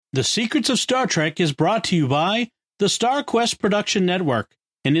The Secrets of Star Trek is brought to you by the Star Quest Production Network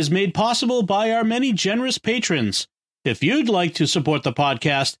and is made possible by our many generous patrons. If you'd like to support the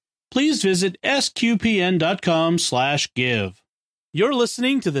podcast, please visit sqpn.com/give. You're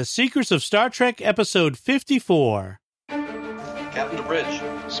listening to The Secrets of Star Trek, Episode 54. Captain to bridge.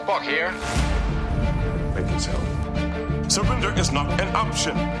 Spock here. Make it so. Surrender is not an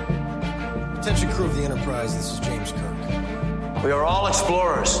option. Attention crew of the Enterprise, this is James Kirk. We are all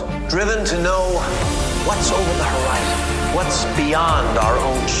explorers, driven to know what's over the horizon, what's beyond our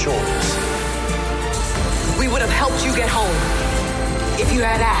own shores. We would have helped you get home if you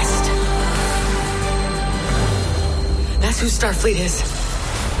had asked. That's who Starfleet is.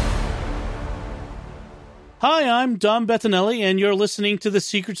 Hi, I'm Dom Bettinelli, and you're listening to The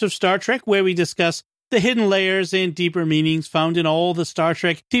Secrets of Star Trek, where we discuss the hidden layers and deeper meanings found in all the Star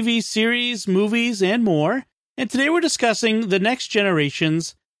Trek TV series, movies, and more. And today we're discussing The Next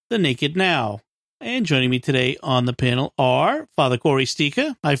Generation's The Naked Now. And joining me today on the panel are Father Corey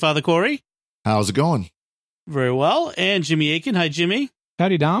Stika. Hi, Father Corey. How's it going? Very well. And Jimmy Aiken. Hi, Jimmy.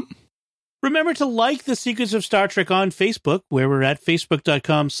 Howdy, Dom. Remember to like The Secrets of Star Trek on Facebook, where we're at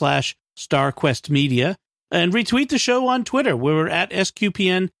facebook.com/StarQuestMedia, and retweet the show on Twitter, where we're at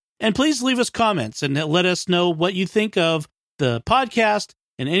SQPN. And please leave us comments and let us know what you think of the podcast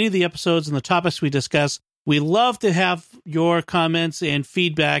and any of the episodes and the topics we discuss. We love to have your comments and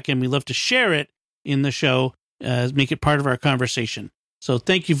feedback, and we love to share it in the show, make it part of our conversation. So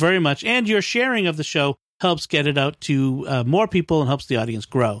thank you very much. And your sharing of the show helps get it out to more people and helps the audience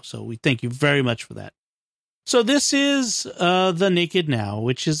grow. So we thank you very much for that. So this is The Naked Now,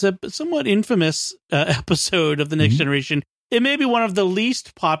 which is a somewhat infamous episode of The Next Generation. It may be one of the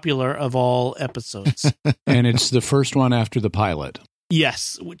least popular of all episodes. And it's the first one after the pilot.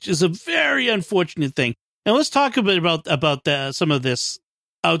 Yes, which is a very unfortunate thing. And let's talk a bit about some of this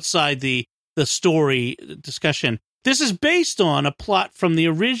outside the story discussion. This is based on a plot from the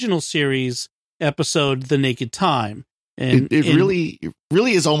original series episode, The Naked Time. And it really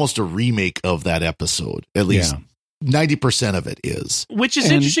is almost a remake of that episode. At least 90% of it is. Which is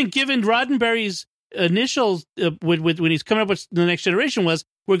interesting, given Roddenberry's initial, when he's coming up with The Next Generation, was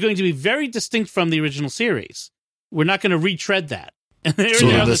we're going to be very distinct from the original series. We're not going to retread that.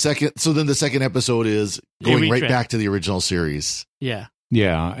 So then the second episode is going right back to the original series. Yeah.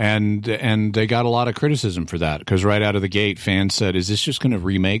 Yeah, and they got a lot of criticism for that, because right out of the gate, fans said, is this just going to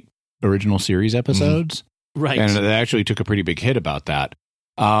remake original series episodes? Right. And they actually took a pretty big hit about that.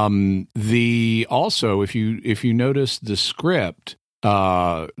 Also, if you notice the script,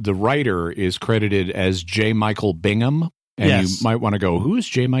 the writer is credited as J. Michael Bingham. And you might want to go, who is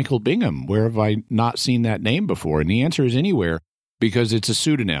J. Michael Bingham? Where have I not seen that name before? And the answer is anywhere, because it's a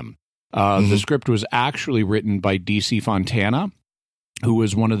pseudonym. The script was actually written by D.C. Fontana, who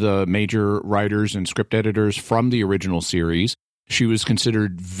was one of the major writers and script editors from the original series. She was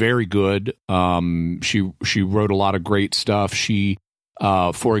considered very good. She wrote a lot of great stuff. She,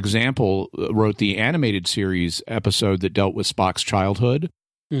 for example, wrote the animated series episode that dealt with Spock's childhood.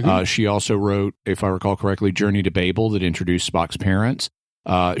 She also wrote, if I recall correctly, Journey to Babel, that introduced Spock's parents.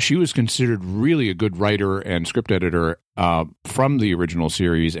 She was considered really a good writer and script editor from the original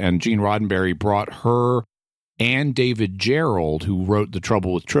series, and Gene Roddenberry brought her and David Gerrold, who wrote The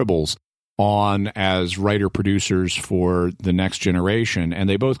Trouble with Tribbles, on as writer-producers for The Next Generation, and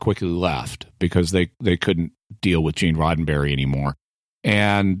they both quickly left because they couldn't deal with Gene Roddenberry anymore.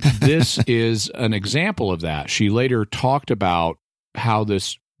 And this is an example of that. She later talked about how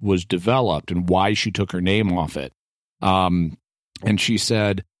this was developed and why she took her name off it. And she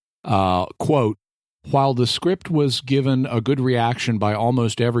said, quote, "While the script was given a good reaction by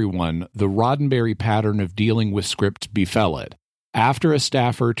almost everyone, the Roddenberry pattern of dealing with scripts befell it. After a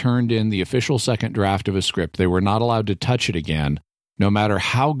staffer turned in the official second draft of a script, they were not allowed to touch it again. No matter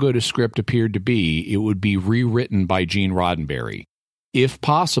how good a script appeared to be, it would be rewritten by Gene Roddenberry. If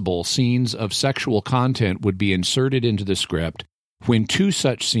possible, scenes of sexual content would be inserted into the script. When two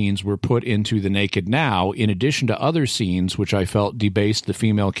such scenes were put into The Naked Now, in addition to other scenes which I felt debased the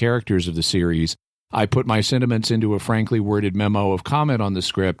female characters of the series, I put my sentiments into a frankly worded memo of comment on the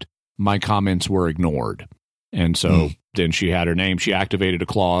script. My comments were ignored." And so then she had her name. She activated a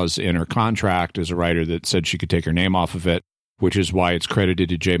clause in her contract as a writer that said she could take her name off of it, which is why it's credited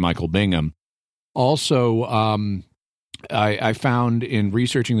to J. Michael Bingham. Also, I found in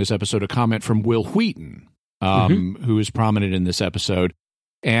researching this episode a comment from Will Wheaton, who is prominent in this episode.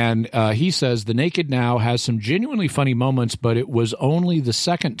 And he says, "The Naked Now has some genuinely funny moments, but it was only the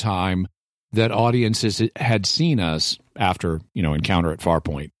second time that audiences had seen us after, Encounter at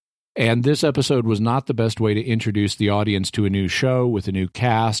Farpoint. And this episode was not the best way to introduce the audience to a new show with a new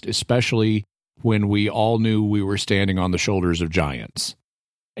cast, especially when we all knew we were standing on the shoulders of giants.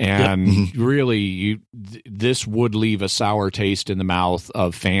 And really, this would leave a sour taste in the mouth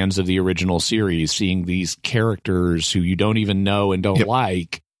of fans of the original series, seeing these characters who you don't even know and don't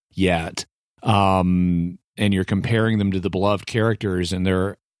like yet. And you're comparing them to the beloved characters, and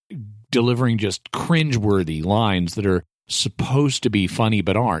they're delivering just cringeworthy lines that are supposed to be funny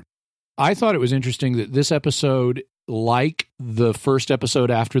but aren't. I thought it was interesting that this episode, like the first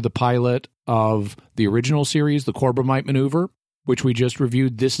episode after the pilot of the original series, The Corbomite Maneuver, which we just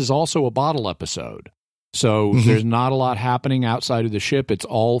reviewed, this is also a bottle episode. So there's not a lot happening outside of the ship. It's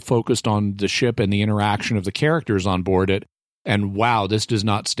all focused on the ship and the interaction of the characters on board it. And wow, this does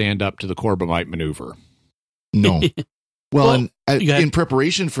not stand up to the Corbomite Maneuver. No. Well, and in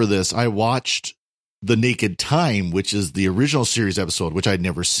preparation for this, I watched The Naked Time, which is the original series episode, which I'd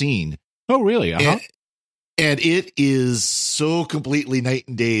never seen. Oh, really? And it is so completely night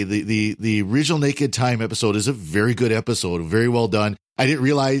and day. The original Naked Time episode is a very good episode, very well done. I didn't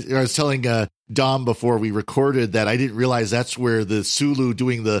realize, I was telling Dom before we recorded that I didn't realize that's where the Sulu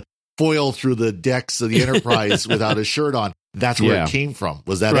doing the foil through the decks of the Enterprise without a shirt on, that's where it came from,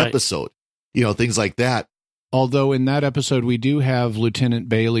 was that episode. You know, things like that. Although in that episode, we do have Lieutenant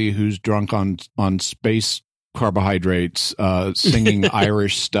Bailey, who's drunk on space carbohydrates, singing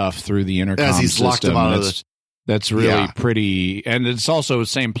Irish stuff through the intercom as he's system. Locked him out of the... That's really pretty. And it's also the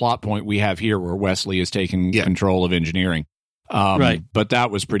same plot point we have here where Wesley is taking control of engineering. But that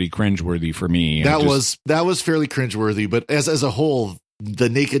was pretty cringeworthy for me. That was fairly cringeworthy. But as a whole, The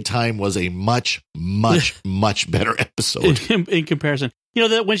Naked Time was a much, much, much better episode. In comparison. You know,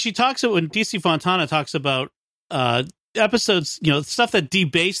 that when DC Fontana talks about episodes, you know, stuff that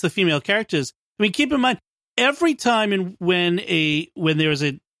debase the female characters, I mean, keep in mind, every time when there's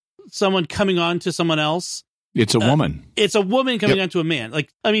someone coming on to someone else, it's a woman. It's a woman coming on to a man.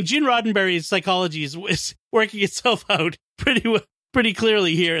 Like, I mean, Gene Roddenberry's psychology is working itself out pretty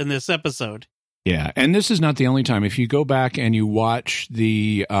clearly here in this episode. Yeah, and this is not the only time. If you go back and you watch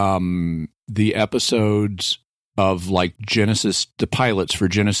the episodes of like Genesis, the pilots for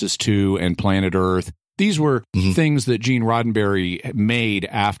Genesis 2 and Planet Earth, these were things that Gene Roddenberry made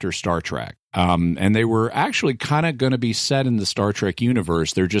after Star Trek. And they were actually kind of going to be set in the Star Trek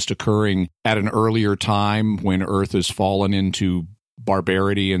universe. They're just occurring at an earlier time when Earth has fallen into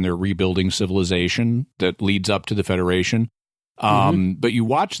barbarity and they're rebuilding civilization that leads up to the Federation. But you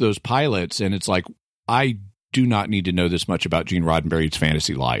watch those pilots and it's like, I do not need to know this much about Gene Roddenberry's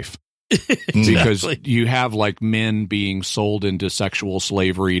fantasy life. Because you have like men being sold into sexual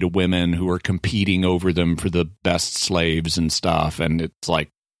slavery to women who are competing over them for the best slaves and stuff. And it's like,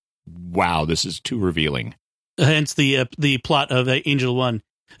 wow, this is too revealing. Hence the plot of Angel One,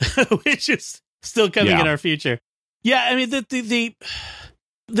 which is still coming in our future. Yeah, I mean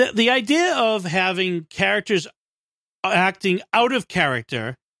the idea of having characters acting out of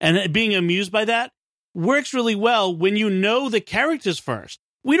character and being amused by that works really well when you know the characters first.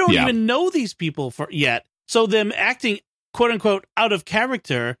 We don't even know these people yet, so them acting "quote unquote" out of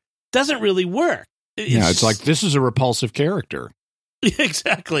character doesn't really work. It's like this is a repulsive character.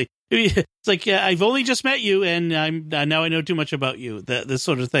 Exactly. It's like I've only just met you, and now I know too much about you. This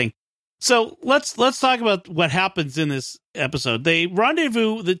sort of thing. So let's talk about what happens in this episode. They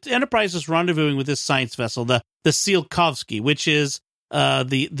rendezvous. The Enterprise is rendezvousing with this science vessel, the Tsiolkovsky, which is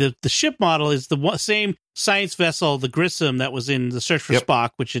the ship model is the same science vessel, the Grissom, that was in the Search for Spock,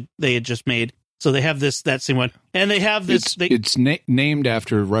 which they had just made. So they have that same one, and they have this. It's named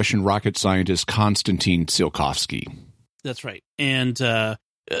after Russian rocket scientist Konstantin Tsiolkovsky. That's right, and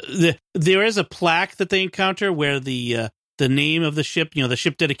there is a plaque that they encounter where the name of the ship, the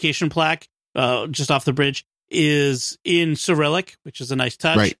ship dedication plaque, just off the bridge, is in Cyrillic, which is a nice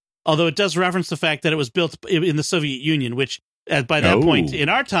touch. Right. Although it does reference the fact that it was built in the Soviet Union, which by that point in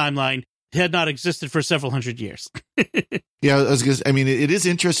our timeline had not existed for several hundred years. Yeah, I mean, it is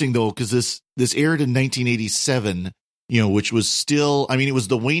interesting though, because this aired in 1987, which was still, I mean, it was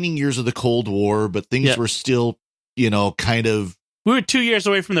the waning years of the Cold War, but things were still, kind of. We were 2 years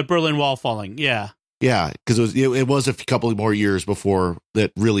away from the Berlin Wall falling. Yeah. Yeah, because it was a couple more years before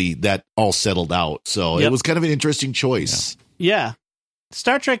that all settled out. So it was kind of an interesting choice. Yeah.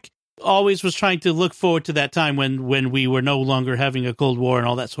 Star Trek always was trying to look forward to that time when we were no longer having a Cold War and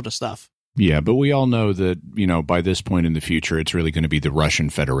all that sort of stuff. Yeah, but we all know that, by this point in the future, it's really going to be the Russian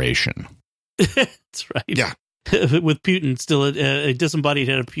Federation. That's right. Yeah. With Putin, still a disembodied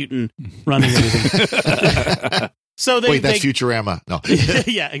head of Putin running everything. Wait, that's Futurama. No.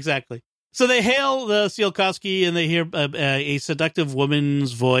 Yeah, exactly. So they hail the Tsiolkovsky, and they hear a seductive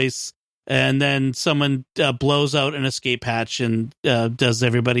woman's voice, and then someone blows out an escape hatch and does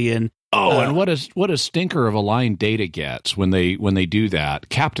everybody in. And what a stinker of a line Data gets when they do that.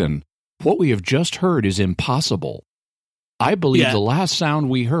 Captain, what we have just heard is impossible. I believe the last sound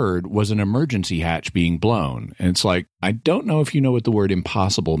we heard was an emergency hatch being blown. And it's like, I don't know if you know what the word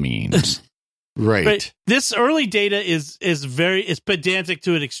impossible means. Right. But this early Data is pedantic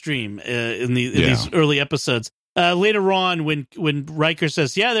to an extreme in these early episodes. Later on, when Riker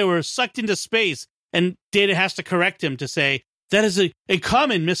says, "Yeah, they were sucked into space," and Data has to correct him to say that is a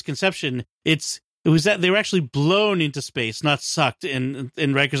common misconception. It was that they were actually blown into space, not sucked. And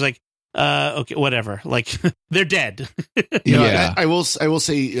Riker's like, okay, whatever. Like they're dead. I will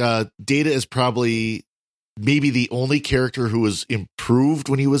say, Data is probably maybe the only character who was improved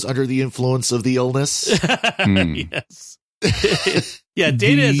when he was under the influence of the illness. Yes.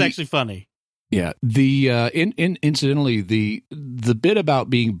 Data is actually funny. Yeah. Incidentally, the bit about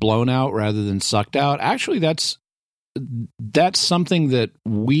being blown out rather than sucked out, actually that's something that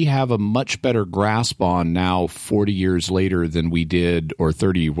we have a much better grasp on now 40 years later than we did, or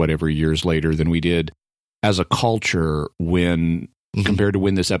 30 whatever years later than we did as a culture when compared to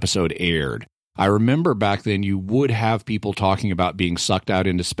when this episode aired. I remember back then you would have people talking about being sucked out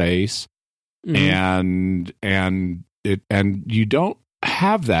into space, and you don't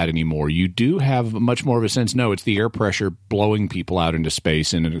have that anymore. You do have much more of a sense, no, it's the air pressure blowing people out into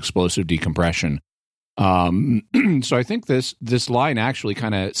space in an explosive decompression. So I think this line actually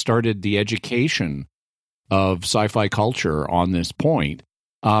kind of started the education of sci-fi culture on this point.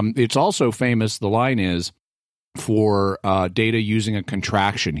 It's also famous, the line is, for Data using a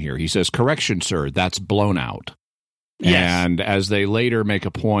contraction here. He says, "Correction, sir, that's blown out." Yes. And as they later make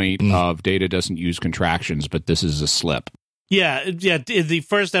a point of Data doesn't use contractions, but this is a slip. Yeah. In the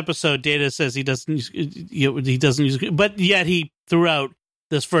first episode, Data says he doesn't use, but yet he throughout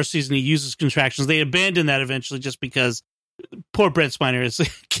this first season he uses contractions. They abandon that eventually just because poor Brent Spiner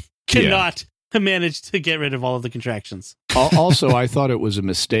cannot manage to get rid of all of the contractions. Also, I thought it was a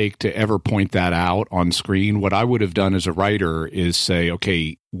mistake to ever point that out on screen. What I would have done as a writer is say,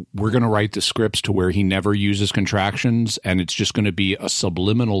 okay, we're going to write the scripts to where he never uses contractions, and it's just going to be a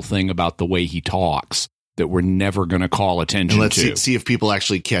subliminal thing about the way he talks that we're never going to call attention to. Let's see if people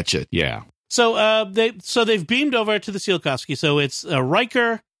actually catch it. Yeah. So they've beamed over to the Tsiolkovsky. So it's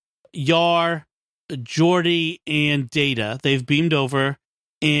Riker, Yar, Geordi, and Data. They've beamed over,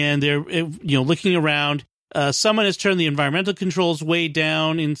 and they're looking around. Someone has turned the environmental controls way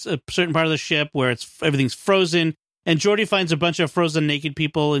down in a certain part of the ship where everything's frozen. And Geordi finds a bunch of frozen naked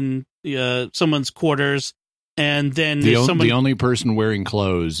people in someone's quarters. And then the only person wearing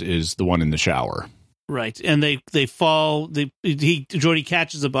clothes is the one in the shower. Right, and they fall. Geordi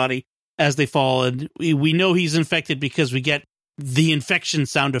catches the body as they fall, and we know he's infected because we get the infection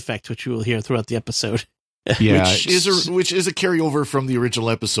sound effect, which we will hear throughout the episode. Yeah, which is a carryover from the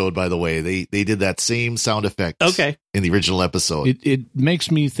original episode. By the way, they did that same sound effect. Okay. In the original episode, it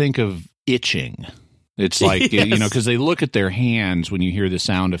makes me think of itching. It's like Yes. because they look at their hands when you hear the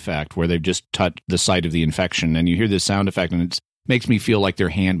sound effect where they've just touched the site of the infection, and you hear this sound effect, and it makes me feel like their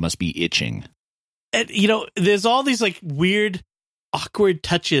hand must be itching. And there's all these like weird, awkward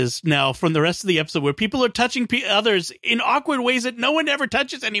touches now from the rest of the episode where people are touching others in awkward ways that no one ever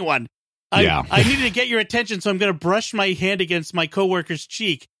touches anyone. I needed to get your attention, so I'm going to brush my hand against my coworker's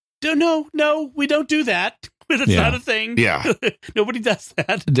cheek. No, we don't do that. That's not a thing. Yeah. Nobody does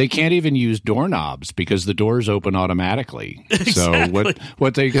that. They can't even use doorknobs because the doors open automatically. Exactly. So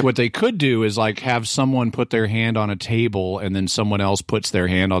what they could do is like have someone put their hand on a table and then someone else puts their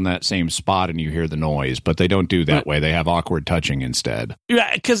hand on that same spot and you hear the noise, but they don't do that way. They have awkward touching instead.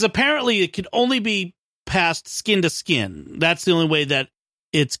 Yeah, because apparently it can only be passed skin to skin. That's the only way that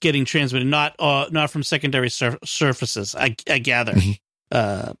it's getting transmitted, not from secondary surfaces. I gather.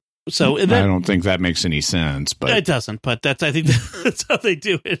 So I don't think that makes any sense, but it doesn't. But I think that's how they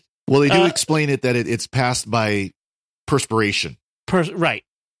do it. Well, they do explain it that it's passed by perspiration. Right.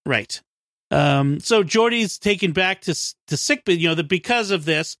 So Geordi's taken back to sickbay. Because of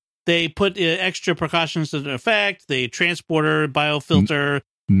this, they put extra precautions into effect. The transporter, biofilter,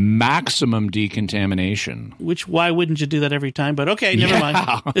 maximum decontamination. Which why wouldn't you do that every time? But okay, never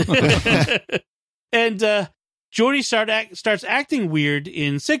mind. And Geordi starts acting weird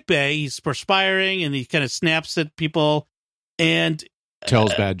in sickbay. He's perspiring and he kind of snaps at people and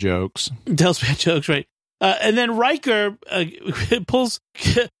tells bad jokes. Right? And then Riker pulls.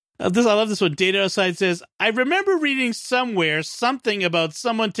 I love this one. Data aside says, "I remember reading somewhere something about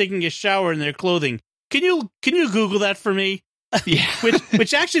someone taking a shower in their clothing. Can you Google that for me?" Yeah.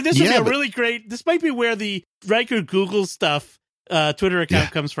 which actually, this would be a really great. This might be where the Riker Google stuff Twitter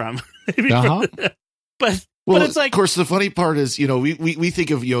account comes from. But it's like, of course, the funny part is, we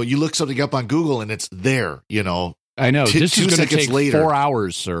think of, you look something up on Google and it's there, I know. This is going to take later. 4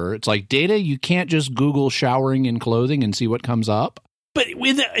 hours, sir. It's like, Data, you can't just Google showering in clothing and see what comes up. But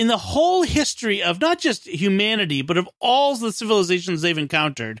in the whole history of not just humanity, but of all the civilizations they've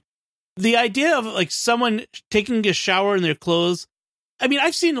encountered, the idea of like someone taking a shower in their clothes. I mean,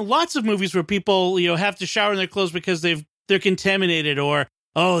 I've seen lots of movies where people, have to shower in their clothes because they're contaminated, or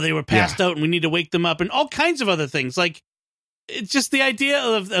they were passed out and we need to wake them up, and all kinds of other things. Like, it's just the idea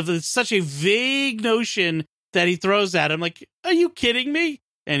of such a vague notion that he throws at him. Like, are you kidding me?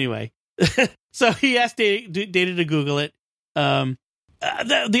 Anyway, so he asked Data to Google it.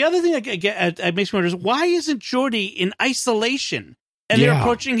 The other thing that makes me wonder is, why isn't Geordi in isolation? And they're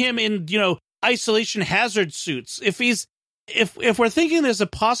approaching him in, isolation hazard suits. If we're thinking there's a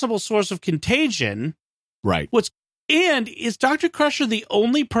possible source of contagion, right? And is Dr. Crusher the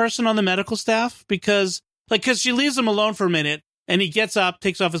only person on the medical staff? Because she leaves him alone for a minute, and he gets up,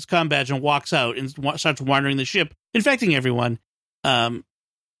 takes off his comm badge, and walks out and starts wandering the ship, infecting everyone.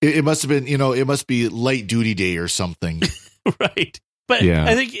 It must have been, it must be light duty day or something. Right. But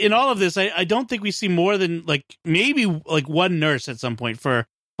I think in all of this, I don't think we see more than maybe one nurse at some point for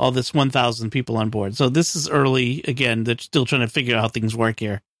all this 1,000 people on board. So this is early. Again, they're still trying to figure out how things work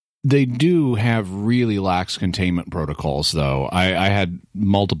here. They do have really lax containment protocols, though. I had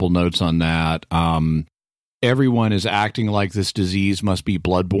multiple notes on that. Everyone is acting like this disease must be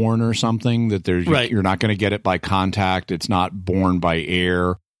bloodborne or something, that you're not going to get it by contact. It's not borne by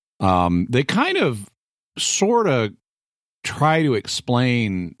air. They kind of sort of try to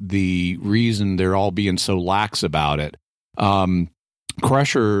explain the reason they're all being so lax about it.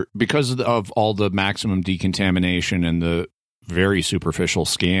 Crusher, because of all the maximum decontamination and the very superficial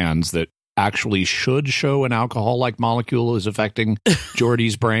scans that actually should show an alcohol-like molecule is affecting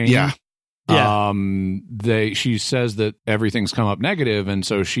Geordi's brain. She says that everything's come up negative, and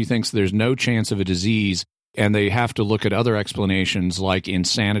so she thinks there's no chance of a disease, and they have to look at other explanations like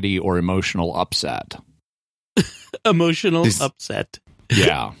insanity or emotional upset. Upset.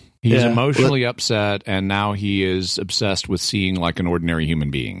 Yeah. He's emotionally upset, and now he is obsessed with seeing like an ordinary human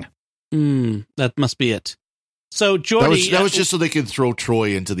being. That must be it. So Geordi... That was just so they could throw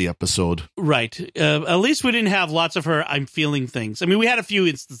Troy into the episode. Right. At least we didn't have lots of her I'm feeling things. I mean, we had a few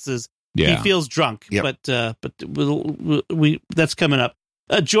instances. He feels drunk, but that's coming up.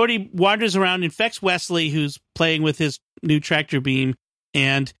 Geordi wanders around, infects Wesley, who's playing with his new tractor beam,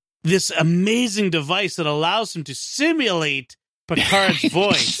 and this amazing device that allows him to simulate Picard's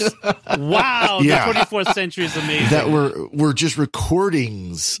voice. Wow, the 24th century is amazing. That were just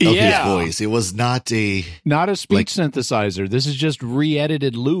recordings of his voice. It was not a speech synthesizer. This is just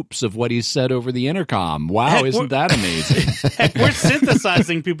re-edited loops of what he's said over the intercom. Wow, isn't that amazing? Heck, we're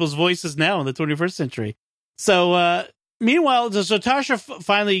synthesizing people's voices now in the 21st century. So, meanwhile, Tasha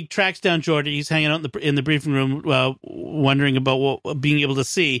finally tracks down Geordi. He's hanging out in the briefing room, wondering about being able to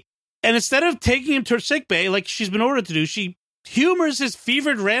see. And instead of taking him to sickbay like she's been ordered to do, she humors his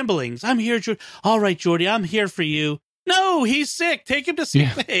fevered ramblings. I'm here, Geordi. All right, Geordi, I'm here for you. No, he's sick. Take him to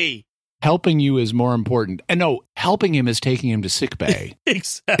sickbay. Yeah. Helping you is more important. And no, helping him is taking him to sickbay.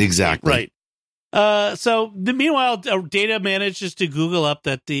 Exactly. Right. Meanwhile, Data manages to Google up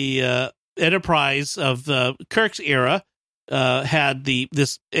that the Enterprise of Kirk's era had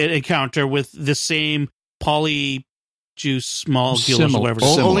this encounter with the same polyjuice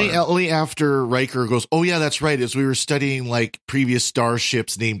molecules, only after Riker goes, oh yeah, that's right, as we were studying like previous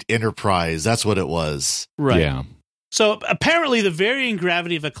starships named Enterprise. That's what it was. Right. Yeah. So apparently the varying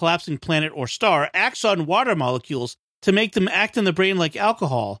gravity of a collapsing planet or star acts on water molecules to make them act in the brain like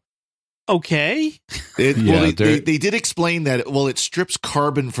alcohol. Okay. They did explain that, it strips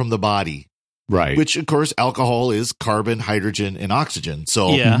carbon from the body. Right. Which, of course, alcohol is carbon, hydrogen, and oxygen.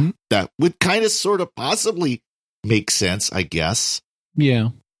 So that would kind of sort of possibly make sense, I guess. Yeah.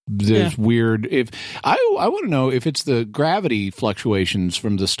 There's weird. If I want to know if it's the gravity fluctuations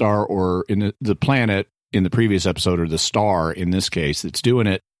from the star or in the planet in the previous episode, or the star in this case that's doing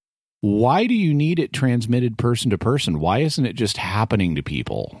it. Why do you need it transmitted person to person? Why isn't it just happening to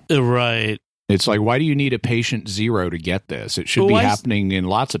people? Right. It's like, why do you need a patient zero to get this? It should be happening in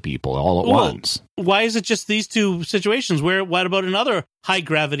lots of people all at once. Why is it just these two situations? What about in other high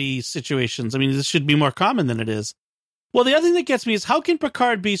gravity situations? I mean, this should be more common than it is. Well, the other thing that gets me is, how can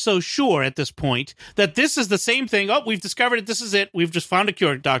Picard be so sure at this point that this is the same thing? Oh, we've discovered it. This is it. We've just found a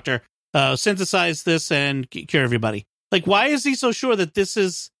cure, Doctor. Synthesize this and cure everybody. Like, why is he so sure that this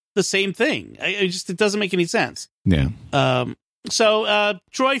is the same thing? It doesn't make any sense. Yeah. So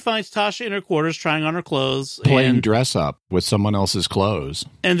Troy finds Tasha in her quarters trying on her clothes. Playing dress up with someone else's clothes.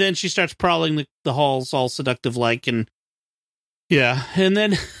 And then she starts prowling the halls all seductive-like. And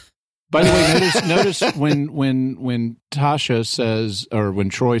then... By the way, notice when Tasha says, or when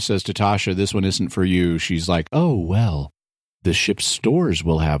Troy says to Tasha, this one isn't for you, she's like, oh, well, the ship's stores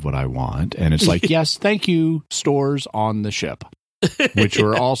will have what I want. And it's like, yes, thank you, stores on the ship, which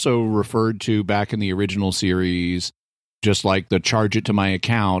were also referred to back in the original series. Just like the charge it to my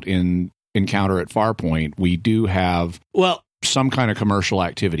account in Encounter at Farpoint, we do have some kind of commercial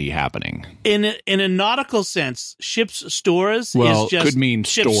activity happening. In a nautical sense, ship's stores is just could mean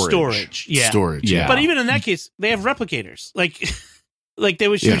ship storage. Yeah. Storage. Yeah. But even in that case, they have replicators. Like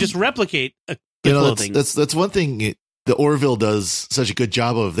she would just replicate the clothing. That's one thing the Orville does such a good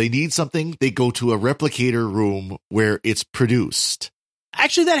job of. They need something, they go to a replicator room where it's produced.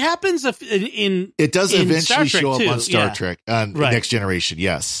 Actually, that happens it does eventually show up on Star Trek, on Next Generation,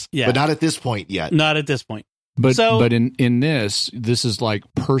 yes. Yeah. But not at this point yet. Not at this point. But in this is like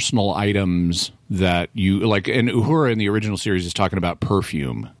personal items that you like, and Uhura in the original series is talking about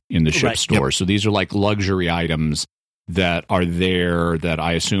perfume in the ship store. Yep. So these are like luxury items that are there that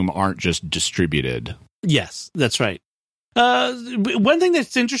I assume aren't just distributed. Yes, that's right. One thing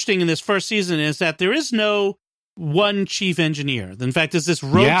that's interesting in this first season is that there is no one chief engineer. In fact, there's this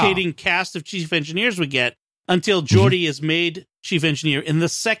rotating cast of chief engineers we get until Geordi is made chief engineer in the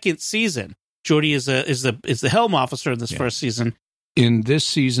second season. Geordi is the helm officer in this first season. In this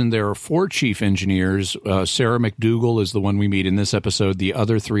season, there are 4 chief engineers. Sarah McDougal is the one we meet in this episode. The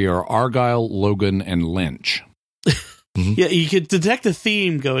other 3 are Argyle, Logan, and Lynch. Yeah, you could detect a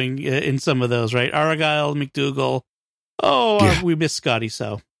theme going in some of those, right? Argyle, McDougal. We miss Scotty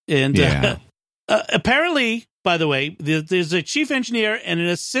so. And apparently, by the way, there's a chief engineer and an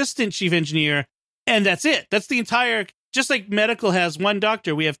assistant chief engineer, and that's it. That's the entire... Just like medical has one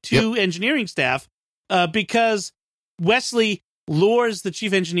doctor, we have 2 engineering staff because Wesley lures the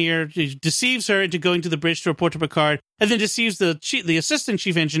chief engineer, deceives her into going to the bridge to report to Picard, and then deceives the assistant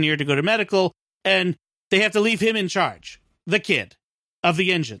chief engineer to go to medical, and they have to leave him in charge, the kid, of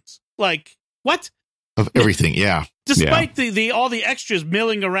the engines. Like, what? Of everything, yeah. Despite the all the extras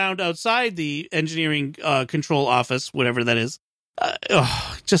milling around outside the engineering control office, whatever that is.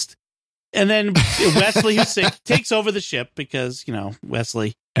 And then Wesley, who's sick, takes over the ship because,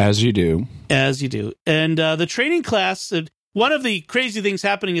 Wesley. As you do. And the training class, one of the crazy things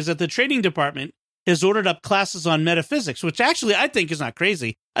happening is that the training department has ordered up classes on metaphysics, which actually I think is not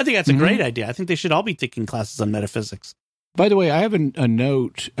crazy. I think that's a great idea. I think they should all be taking classes on metaphysics. By the way, I have a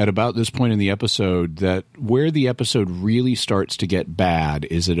note at about this point in the episode that where the episode really starts to get bad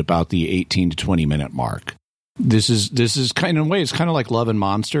is at about the 18 to 20 minute mark. This is kind of a way, it's kind of like Love and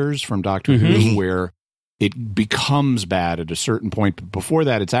Monsters from Doctor Who, where it becomes bad at a certain point. But before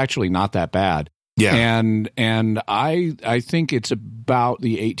that, it's actually not that bad. Yeah. And I think it's about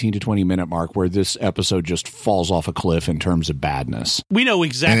the 18 to 20 minute mark where this episode just falls off a cliff in terms of badness. We know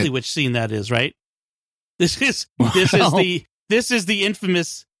exactly which scene that is, right? This is the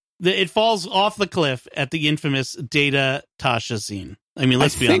infamous. It falls off the cliff at the infamous Data Tasha scene. I mean,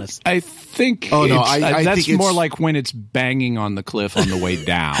 let's be honest. I think. Oh no, I that's think more like when it's banging on the cliff on the way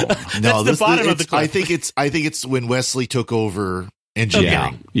down. No, that's the bottom of the cliff. I think it's when Wesley took over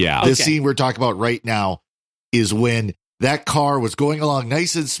engineering. Yeah. The scene we're talking about right now is when that car was going along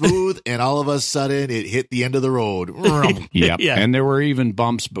nice and smooth, and all of a sudden it hit the end of the road. Yeah. And there were even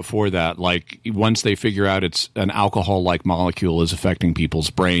bumps before that. Like once they figure out it's an alcohol-like molecule is affecting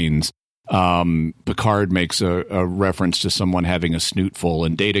people's brains, Picard makes a reference to someone having a snootful,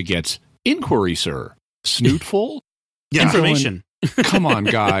 and Data gets, inquiry, sir. Snootful? Yeah. Information. Come on,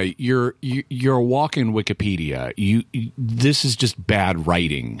 guy. You're a walk-in Wikipedia. This is just bad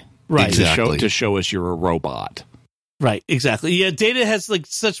writing. Right. Exactly. To show us you're a robot. Right, exactly. Yeah, Data has like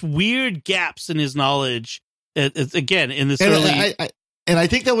such weird gaps in his knowledge. Again, in this early, I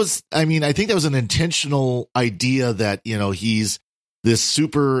think that was an intentional idea that he's this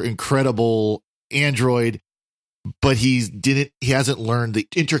super incredible android, but he hasn't learned the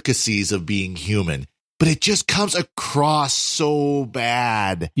intricacies of being human. But it just comes across so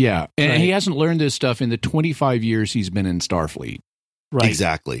bad. Yeah, and he hasn't learned this stuff in the 25 years he's been in Starfleet. Right,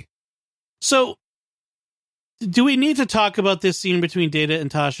 exactly. So. Do we need to talk about this scene between Data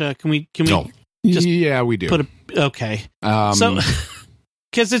and Tasha? Can we? No. Just we do. Okay. So,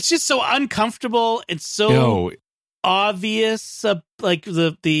 because it's just so uncomfortable and so obvious. Like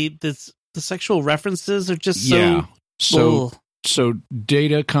the sexual references are just so. So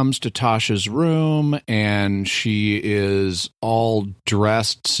Data comes to Tasha's room and she is all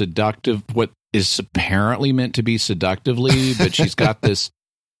dressed seductive. What is apparently meant to be seductively, but she's got this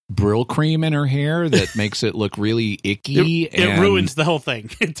Brill cream in her hair that makes it look really icky. It ruins the whole thing.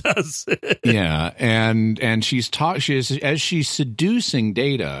 It does. Yeah, and as she's seducing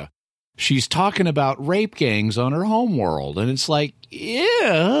Data, she's talking about rape gangs on her homeworld, and it's like,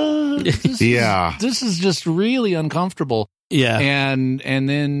 this is just really uncomfortable. Yeah, and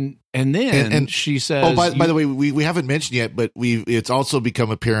then she says, by the way, we haven't mentioned yet, but it's also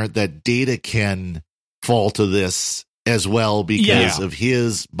become apparent that Data can fall to this as well because of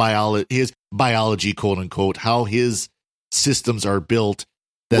his biology, quote unquote, how his systems are built,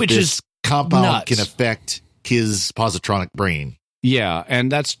 that which this is compound nuts. can affect his positronic brain. Yeah,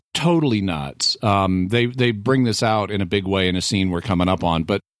 and that's totally nuts. They bring this out in a big way in a scene we're coming up on,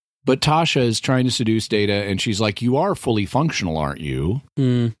 but Tasha is trying to seduce Data, and she's like, "You are fully functional, aren't you?"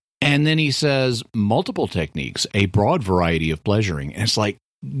 Mm. And then he says, "Multiple techniques, a broad variety of pleasuring." And it's like,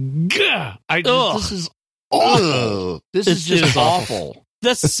 gah! This is awful. This is just awful.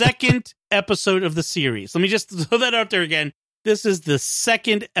 The second episode of the series. Let me just throw that out there again. This is the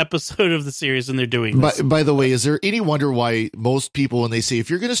second episode of the series, and they're doing this. By the way, is there any wonder why most people, when they say, if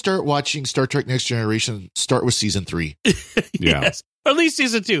you're going to start watching Star Trek Next Generation, start with season 3? Yes. Or at least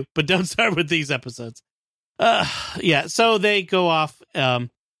season 2, but don't start with these episodes. So they go off. And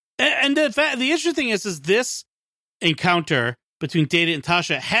the interesting thing is this encounter between Data and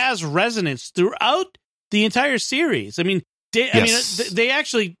Tasha has resonance throughout the entire series. I mean, they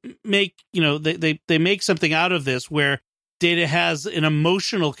actually make, they make something out of this where Data has an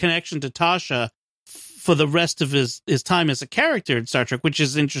emotional connection to Tasha for the rest of his time as a character in Star Trek, which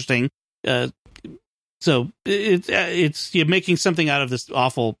is interesting. So it's you're making something out of this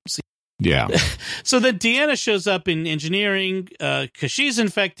awful scene. Yeah. So then Deanna shows up in engineering because she's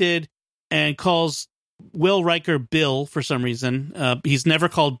infected and calls Will Riker Bill for some reason. He's never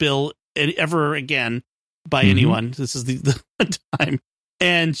called Bill ever again by anyone. This is the time.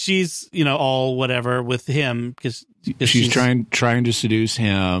 And she's, all whatever with him because she's trying to seduce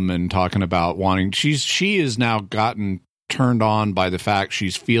him and talking about wanting. She has now gotten turned on by the fact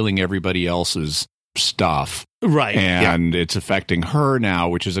she's feeling everybody else's stuff, right? And it's affecting her now,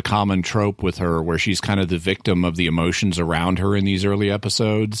 which is a common trope with her, where she's kind of the victim of the emotions around her in these early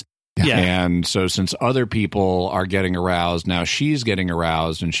episodes. Yeah. And so since other people are getting aroused, now she's getting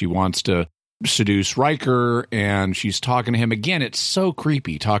aroused, and she wants to seduce Riker, and she's talking to him again. It's so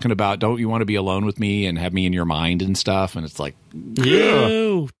creepy, talking about, don't you want to be alone with me and have me in your mind and stuff, and it's like,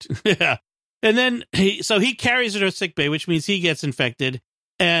 yeah. And then he carries her to sickbay, which means he gets infected,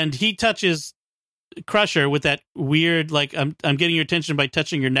 and he touches Crusher with that weird, like, I'm getting your attention by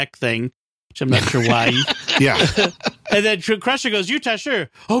touching your neck thing, which I'm not sure why. Yeah. And then Crusher goes, "You touched her.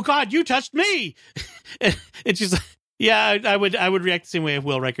 Oh God, you touched me." And she's like, "Yeah, I would react the same way if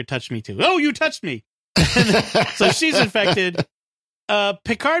Will Riker touched me too." "Oh, you touched me." So she's infected.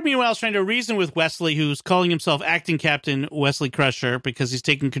 Picard, meanwhile, is trying to reason with Wesley, who's calling himself Acting Captain Wesley Crusher because he's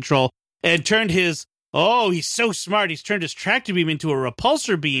taking control, and turned his, he's so smart, he's turned his tractor beam into a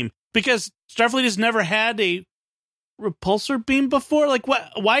repulsor beam, because Starfleet has never had a repulsor beam before. Like,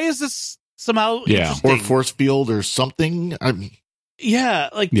 what? Why is this somehow interesting? Or force field or something? Did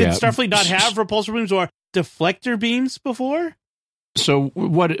Starfleet not have repulsor beams or deflector beams before? So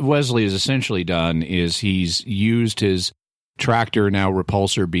what Wesley has essentially done is he's used his tractor, now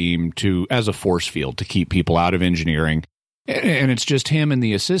repulsor beam, as a force field to keep people out of engineering. And it's just him and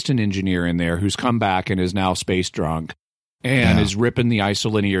the assistant engineer in there who's come back and is now space drunk and is ripping the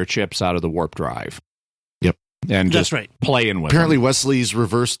isolinear chips out of the warp drive. Yep. And That's just right. playing with Apparently them. Wesley's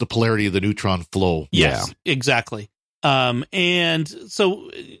reversed the polarity of the neutron flow. Yes, exactly. And so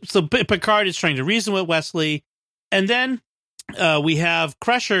Picard is trying to reason with Wesley, and then we have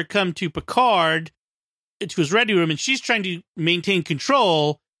Crusher come to Picard to his ready room, and she's trying to maintain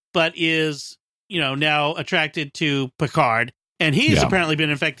control, but is now attracted to Picard, and he's apparently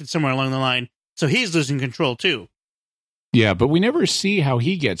been infected somewhere along the line, so he's losing control too. Yeah, but we never see how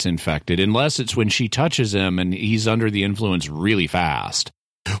he gets infected unless it's when she touches him and he's under the influence really fast.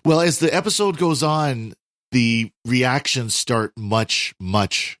 Well, as the episode goes on, the reactions start much,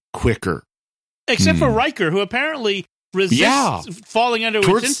 much quicker. Except for Riker, who apparently resists falling under its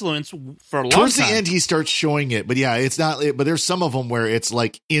influence for a long time. Towards the end, he starts showing it, but it's not. But there's some of them where it's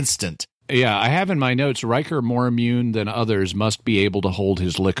like instant. Yeah, I have in my notes, Riker, more immune than others, must be able to hold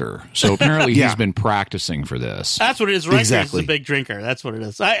his liquor. So apparently he's been practicing for this. That's what it is. Riker Exactly. is a big drinker. That's what it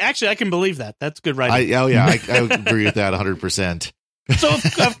is. I can believe that. That's good writing. I agree with that 100%. So,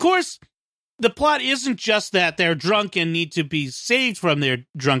 of course, the plot isn't just that they're drunk and need to be saved from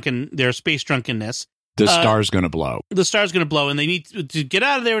their space drunkenness. The star's going to blow. The star's going to blow, and they need to get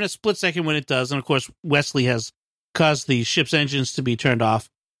out of there in a split second when it does. And of course, Wesley has caused the ship's engines to be turned off.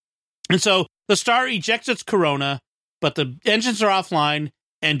 And so the star ejects its corona, but the engines are offline,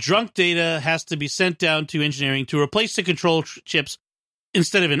 and drunk data has to be sent down to engineering to replace the control chips.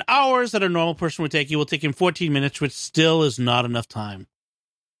 Instead of in hours that a normal person would take, it will take him 14 minutes, which still is not enough time.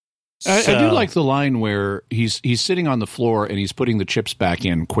 I do like the line where he's sitting on the floor and he's putting the chips back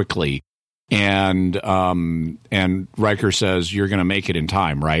in quickly. And Riker says, "You're going to make it in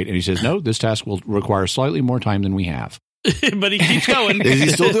time, right?" And he says, "No, this task will require slightly more time than we have." But he keeps going.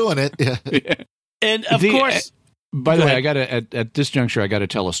 He's still doing it. Yeah. And of course, by the way, I got to at this juncture, I got to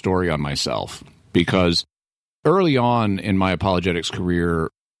tell a story on myself, because early on in my apologetics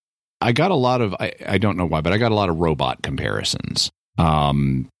career, I got a lot of I don't know why, but I got a lot of robot comparisons.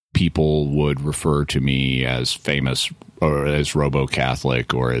 People would refer to me as famous or as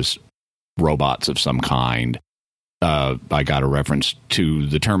Robo-Catholic or as robots of some kind. I got a reference to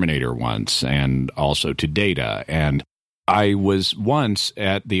the Terminator once, and also to Data. And I was once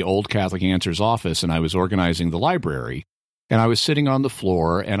at the Old Catholic Answers office, and I was organizing the library, and I was sitting on the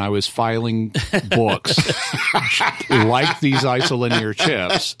floor, and I was filing books like these isolinear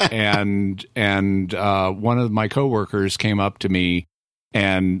chips. And one of my coworkers came up to me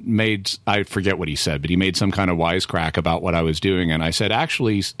and I forget what he said, but he made some kind of wisecrack about what I was doing. And I said,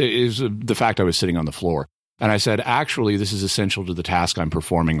 actually, is the fact I was sitting on the floor. And I said, actually, this is essential to the task I'm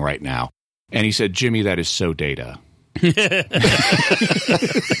performing right now. And he said, "Jimmy, that is so Data."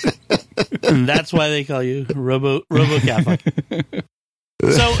 And that's why they call you Robo-Catholic.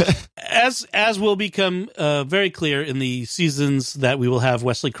 So as will become very clear in the seasons that we will have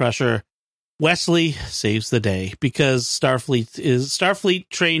Wesley Crusher, Wesley saves the day, because Starfleet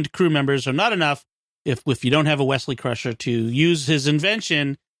trained crew members are not enough if you don't have a Wesley Crusher to use his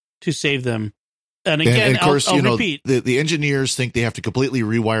invention to save them. And again, of course, I'll repeat. The engineers think they have to completely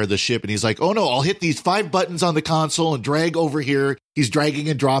rewire the ship, and he's like, "Oh no, I'll hit these 5 buttons on the console and drag over here." He's dragging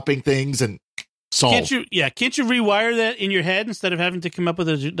and dropping things and solve. Can't you rewire that in your head instead of having to come up with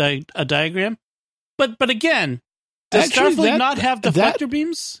a diagram? But again, does Starfleet not have deflector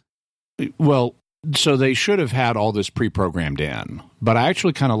beams? Well, so they should have had all this pre-programmed in. But I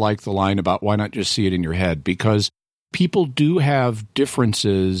actually kind of like the line about why not just see it in your head, because people do have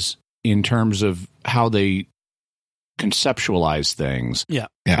differences in terms of how they conceptualize things. Yeah.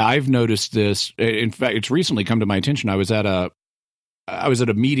 I've noticed this. In fact, it's recently come to my attention. I was at a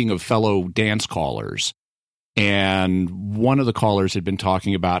meeting of fellow dance callers, and one of the callers had been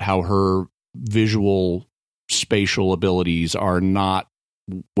talking about how her visual spatial abilities are not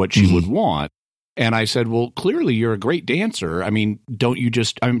what she would want. And I said, "Well, clearly you're a great dancer. I mean,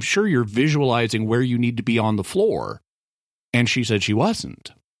 I'm sure you're visualizing where you need to be on the floor." And she said she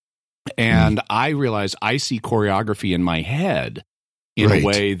wasn't. And I realized I see choreography in my head in a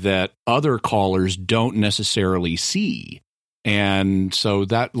way that other callers don't necessarily see. And so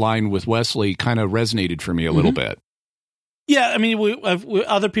that line with Wesley kind of resonated for me a little bit. Yeah, I mean, we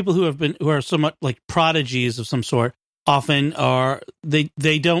other people who are somewhat like prodigies of some sort often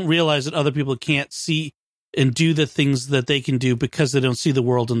they don't realize that other people can't see and do the things that they can do because they don't see the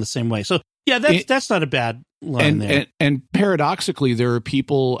world in the same way. So yeah, that's not a bad line there. And paradoxically, there are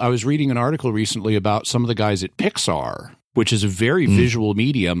people. I was reading an article recently about some of the guys at Pixar, which is a very visual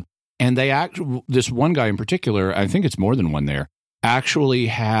medium, and this one guy in particular, I think it's more than one there, actually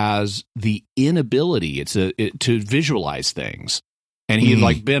has the inability to visualize things. And he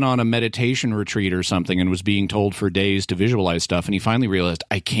had been on a meditation retreat or something and was being told for days to visualize stuff, and he finally realized,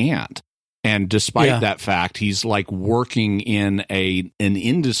 I can't. And despite that fact, he's working in an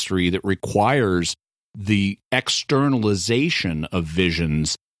industry that requires the externalization of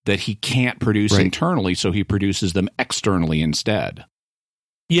visions that he can't produce internally, so he produces them externally instead.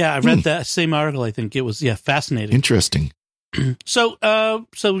 Yeah, I read that same article. I think it was fascinating. Interesting. So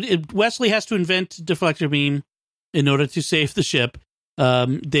Wesley has to invent deflector beam in order to save the ship.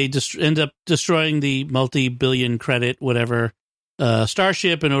 They end up destroying the multi-billion credit whatever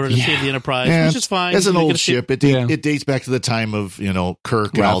starship in order to save the Enterprise, which is fine. It's an old ship. It dates back to the time of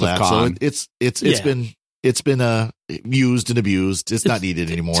Kirk and all that. So it's been used and abused. It's not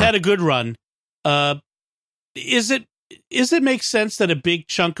needed anymore. It's had a good run. Is it make sense that a big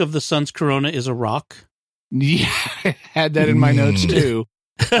chunk of the sun's corona is a rock? Yeah, I had that in my notes too.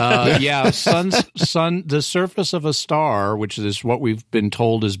 The surface of a star, which is what we've been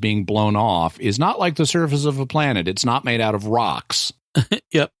told is being blown off, is not like the surface of a planet. It's not made out of rocks.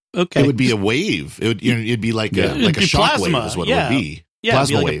 Yep. Okay. It would be a wave. It'd be like a shock wave is what it would be. Yeah,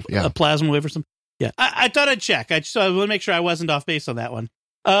 plasma like wave. A plasma wave or something. Yeah. I thought I'd check. I want to make sure I wasn't off base on that one.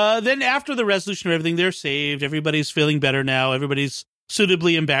 Then after the resolution of everything, they're saved. Everybody's feeling better now. Everybody's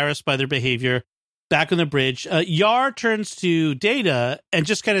suitably embarrassed by their behavior. Back on the bridge, Yar turns to Data and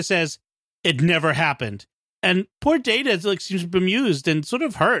just kind of says, "It never happened." And poor Data seems bemused and sort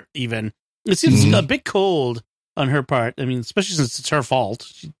of hurt. Even it seems a bit cold on her part. I mean, especially since it's her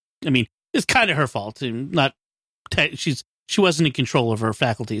fault. It's kind of her fault. Not she wasn't in control of her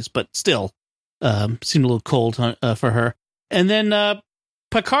faculties, but still seemed a little cold for her. And then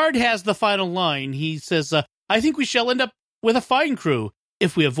Picard has the final line. He says, "I think we shall end up with a fine crew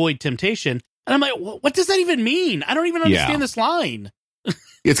if we avoid temptation." And I'm like, what does that even mean? I don't even understand this line.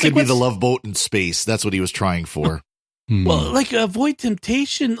 It's going to be the Love Boat in space. That's what he was trying for. Well, avoid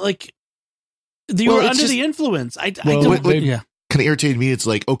temptation, you were under the influence. I don't. Kind of irritated me. It's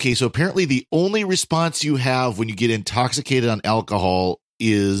like, okay, so apparently the only response you have when you get intoxicated on alcohol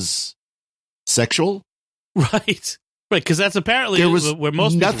is sexual. Right. Because that's apparently where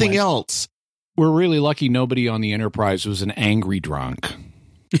most people nothing went. else. We're really lucky nobody on the Enterprise was an angry drunk.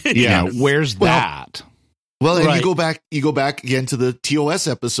 Yeah, where's that? Well, and you go back again to the TOS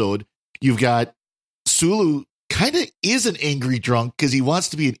episode. You've got Sulu kind of is an angry drunk because he wants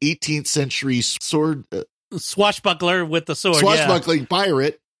to be an 18th century sword swashbuckler with the sword, swashbuckling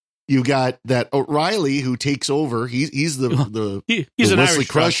pirate. You got that O'Reilly who takes over. He's the Wesley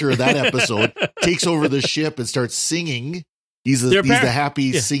Crusher of that episode. Takes over the ship and starts singing. He's the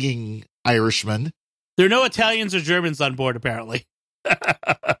happy singing Irishman. There are no Italians or Germans on board, apparently.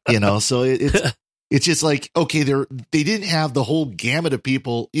 So it's just like, okay, they didn't have the whole gamut of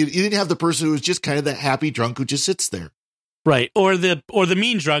people. You didn't have the person who was just kind of that happy drunk who just sits there, right? Or the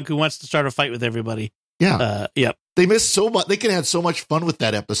mean drunk who wants to start a fight with everybody. Yeah, yep. They missed so much. They could have had so much fun with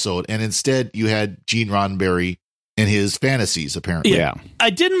that episode, and instead you had Gene Roddenberry and his fantasies. Apparently, yeah.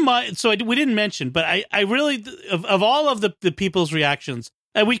 I didn't mind. So we didn't mention, but I really of all of the people's reactions,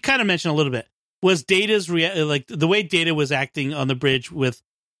 and we kind of mentioned a little bit, was Data's the way Data was acting on the bridge with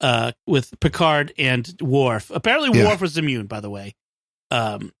Picard and Worf. Apparently, Worf was immune, by the way.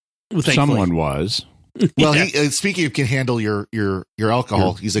 Someone was. Well, he speaking of can handle your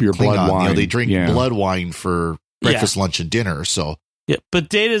alcohol, he's a your Klingon. blood wine. They drink blood wine for breakfast, lunch, and dinner. So but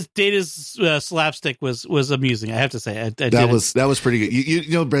Data's slapstick was amusing. I have to say, that was pretty good.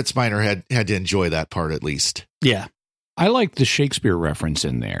 You Brett Spiner had to enjoy that part at least. Yeah, I like the Shakespeare reference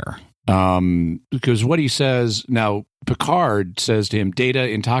in there. Because what he says now, Picard says to him, "Data,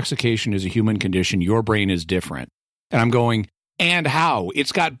 intoxication is a human condition. Your brain is different." And I'm going, and how?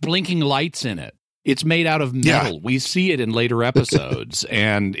 It's got blinking lights in it. It's made out of metal. Yeah. We see it in later episodes,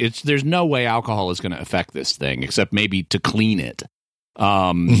 and there's no way alcohol is going to affect this thing except maybe to clean it.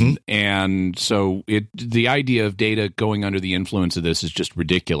 And so the idea of Data going under the influence of this is just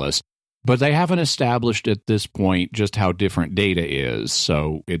ridiculous. But they haven't established at this point just how different Data is.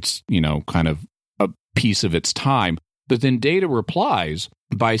 So it's, kind of a piece of its time. But then Data replies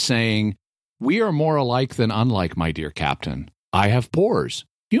by saying, "We are more alike than unlike, my dear Captain. I have pores.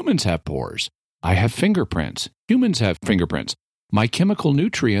 Humans have pores. I have fingerprints. Humans have fingerprints. My chemical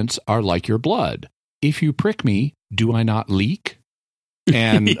nutrients are like your blood. If you prick me, do I not leak?"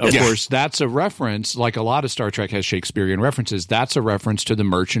 And, of course, that's a reference, like a lot of Star Trek has Shakespearean references, that's a reference to The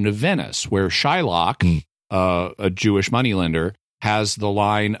Merchant of Venice, where Shylock, a Jewish moneylender, has the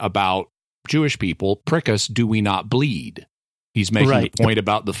line about Jewish people, "Prick us, do we not bleed?" He's making the point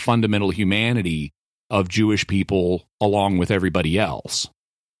about the fundamental humanity of Jewish people along with everybody else.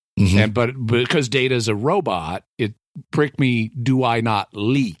 And but because Data's a robot, it prick me, do I not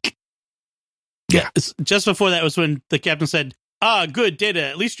leak? Yeah. Just before that was when the captain said, "Ah, good, Data,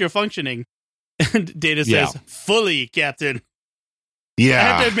 at least you're functioning." And Data says, "Fully, Captain." Yeah. I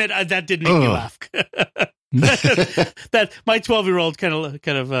have to admit, that did make me laugh. That my 12-year-old kind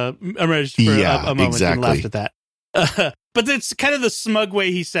of emerged for a moment and laughed at that. But it's kind of the smug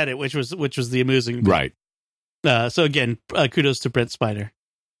way he said it, which was the amusing part. Right. So again, kudos to Brent Spiner.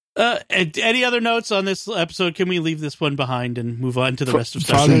 Any other notes on this episode? Can we leave this one behind and move on to the rest of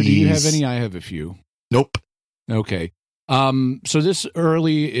Star Trek? Father, do you have any? I have a few. Nope. Okay. So this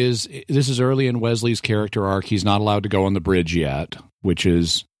is early in Wesley's character arc. He's not allowed to go on the bridge yet, which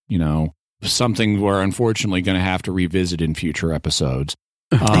is, something we're unfortunately going to have to revisit in future episodes.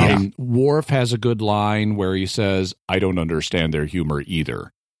 Worf has a good line where he says, "I don't understand their humor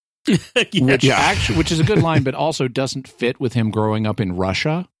either." Which is a good line, but also doesn't fit with him growing up in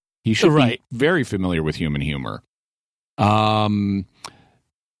Russia. He should be very familiar with human humor. Well,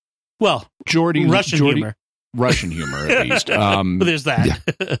 Russian humor, at least. There's that.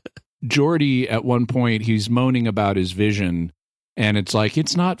 Yeah. Geordi, at one point, he's moaning about his vision, and it's like,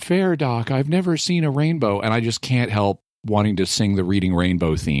 "It's not fair, Doc. I've never seen a rainbow." And I just can't help wanting to sing the Reading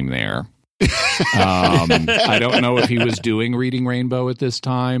Rainbow theme there. I don't know if he was doing Reading Rainbow at this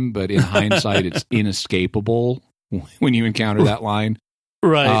time, but in hindsight, it's inescapable when you encounter that line.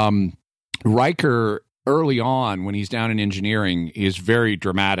 Right. Riker, early on, when he's down in engineering, is very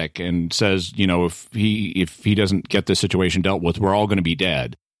dramatic and says, if he doesn't get this situation dealt with, we're all going to be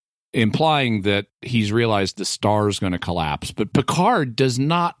dead, implying that he's realized the star is going to collapse. But Picard does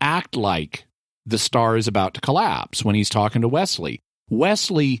not act like the star is about to collapse when he's talking to Wesley.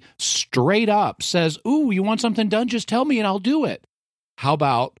 Wesley straight up says, "Ooh, you want something done? Just tell me and I'll do it." How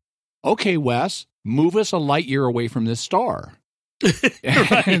about, "Okay, Wes, move us a light year away from this star."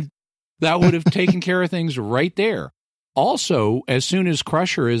 And that would have taken care of things right there. Also, as soon as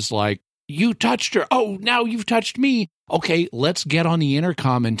Crusher is like, "You touched her. Oh, now you've touched me. Okay, let's get on the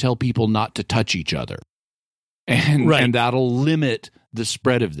intercom and tell people not to touch each other." And that'll limit the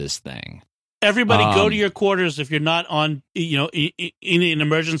spread of this thing. Everybody go to your quarters if you're not on, in an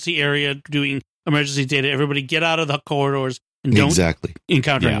emergency area doing emergency data. Everybody get out of the corridors and don't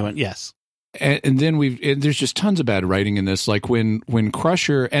encounter anyone. Yes. And then there's just tons of bad writing in this. Like when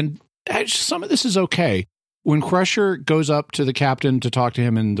Crusher, and some of this is okay. When Crusher goes up to the captain to talk to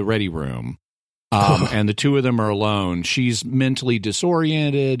him in the ready room, and the two of them are alone, she's mentally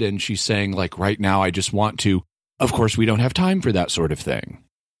disoriented and she's saying, like, right now, I just want to, of course, we don't have time for that sort of thing.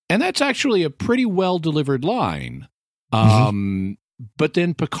 And that's actually a pretty well-delivered line. But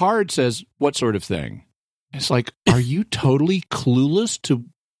then Picard says, "What sort of thing?" It's like, are you totally clueless to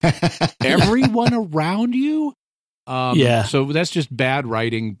everyone around you? So that's just bad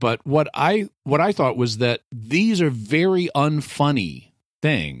writing. But what I thought was that these are very unfunny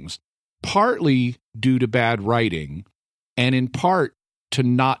things, partly due to bad writing, and in part to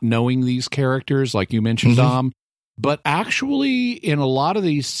not knowing these characters, like you mentioned, Dom. But actually, in a lot of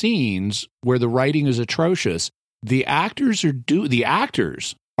these scenes where the writing is atrocious, the actors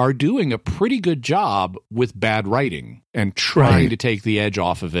are doing a pretty good job with bad writing and trying to take the edge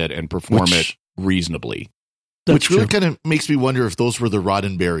off of it and perform it reasonably. Which really kind of makes me wonder if those were the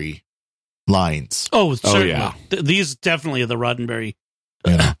Roddenberry lines. Oh, certainly. Oh, yeah. These definitely are the Roddenberry.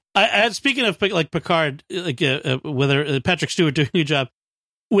 Yeah. Speaking of like Picard, whether Patrick Stewart doing a good job,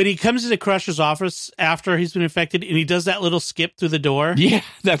 when he comes into Crusher's office after he's been infected and he does that little skip through the door. Yeah,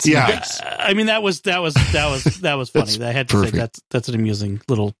 that's nice. I mean, that was funny. I had to say that's an amusing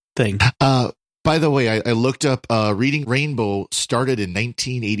little thing. By the way, I looked up Reading Rainbow started in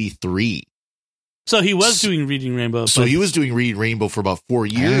 1983. So he was doing Reading Rainbow. So he was doing Reading Rainbow for about 4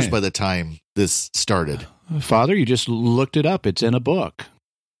 years by the time this started. Father, you just looked it up. It's in a book.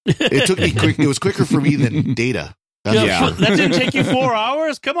 It took me quick. It was quicker for me than Data. That didn't take you 4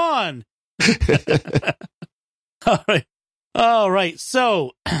 hours? Come on. All right.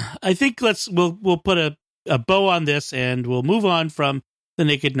 So I think we'll put a bow on this and we'll move on from The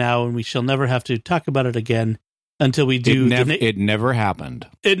Naked Now, and we shall never have to talk about it again until we do. It never happened.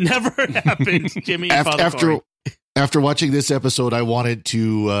 It never happened, Jimmy. After watching this episode, I wanted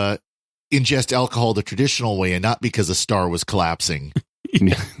to ingest alcohol the traditional way and not because a star was collapsing.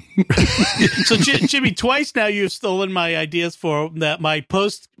 So Jimmy, twice now you've stolen my ideas for that my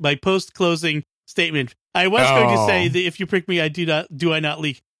post closing statement. I was going to say that if you prick me, do I not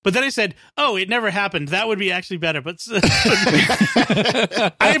leak? But then I said, "Oh, it never happened." That would be actually better. But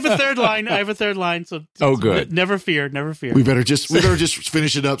I have a third line. So good. Never fear. We better just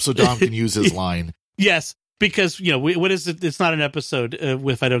finish it up so Dom can use his line. Yes, because what is it? It's not an episode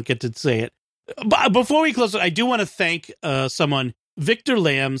if I don't get to say it. But before we close it, I do want to thank someone. Victor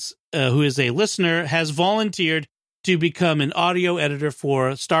Lambs, who is a listener, has volunteered to become an audio editor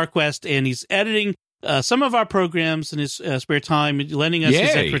for StarQuest, and he's editing some of our programs in his spare time, lending us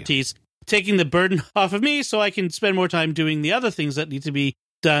his expertise, taking the burden off of me so I can spend more time doing the other things that need to be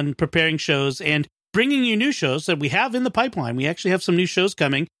done, preparing shows, and bringing you new shows that we have in the pipeline. We actually have some new shows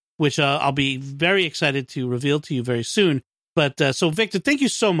coming, which I'll be very excited to reveal to you very soon. But so, Victor, thank you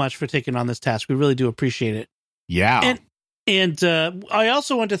so much for taking on this task. We really do appreciate it. Yeah. And I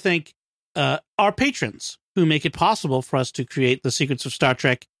also want to thank our patrons who make it possible for us to create the Secrets of Star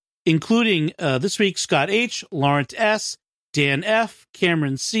Trek, including this week Scott H., Laurent S., Dan F.,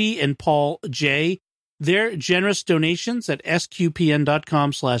 Cameron C., and Paul J. Their generous donations at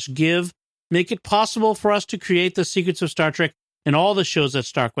sqpn.com/give make it possible for us to create the Secrets of Star Trek and all the shows at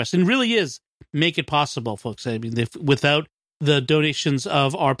StarQuest. And really is make it possible, folks. I mean, without the donations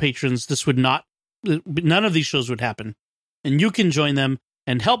of our patrons, none of these shows would happen. And you can join them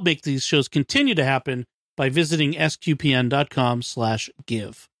and help make these shows continue to happen by visiting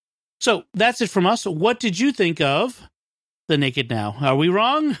sqpn.com/give. So that's it from us. What did you think of The Naked Now? Are we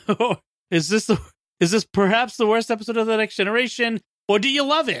wrong? Is this Is this perhaps the worst episode of The Next Generation? Or do you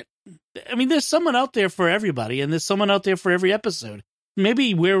love it? I mean, there's someone out there for everybody, and there's someone out there for every episode.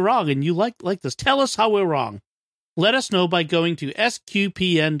 Maybe we're wrong, and you like this. Tell us how we're wrong. Let us know by going to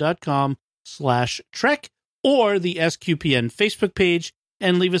sqpn.com/Trek or the SQPN Facebook page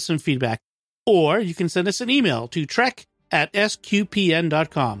and leave us some feedback. Or you can send us an email to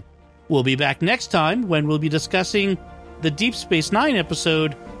trek@sqpn.com. We'll be back next time when we'll be discussing the Deep Space Nine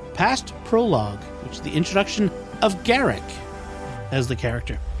episode, Past Prologue, which is the introduction of Garrick as the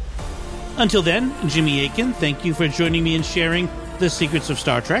character. Until then, Jimmy Aiken, thank you for joining me and sharing the secrets of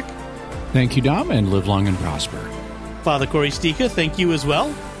Star Trek. Thank you, Dom, and live long and prosper. Father Corey Stika, thank you as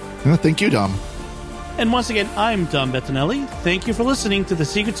well. Thank you, Dom. And once again, I'm Dom Bettinelli. Thank you for listening to the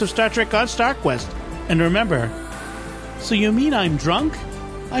Secrets of Star Trek on StarQuest. And remember, so you mean I'm drunk?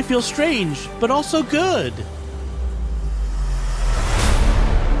 I feel strange, but also good.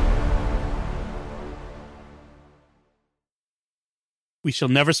 We shall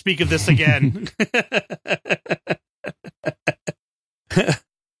never speak of this again.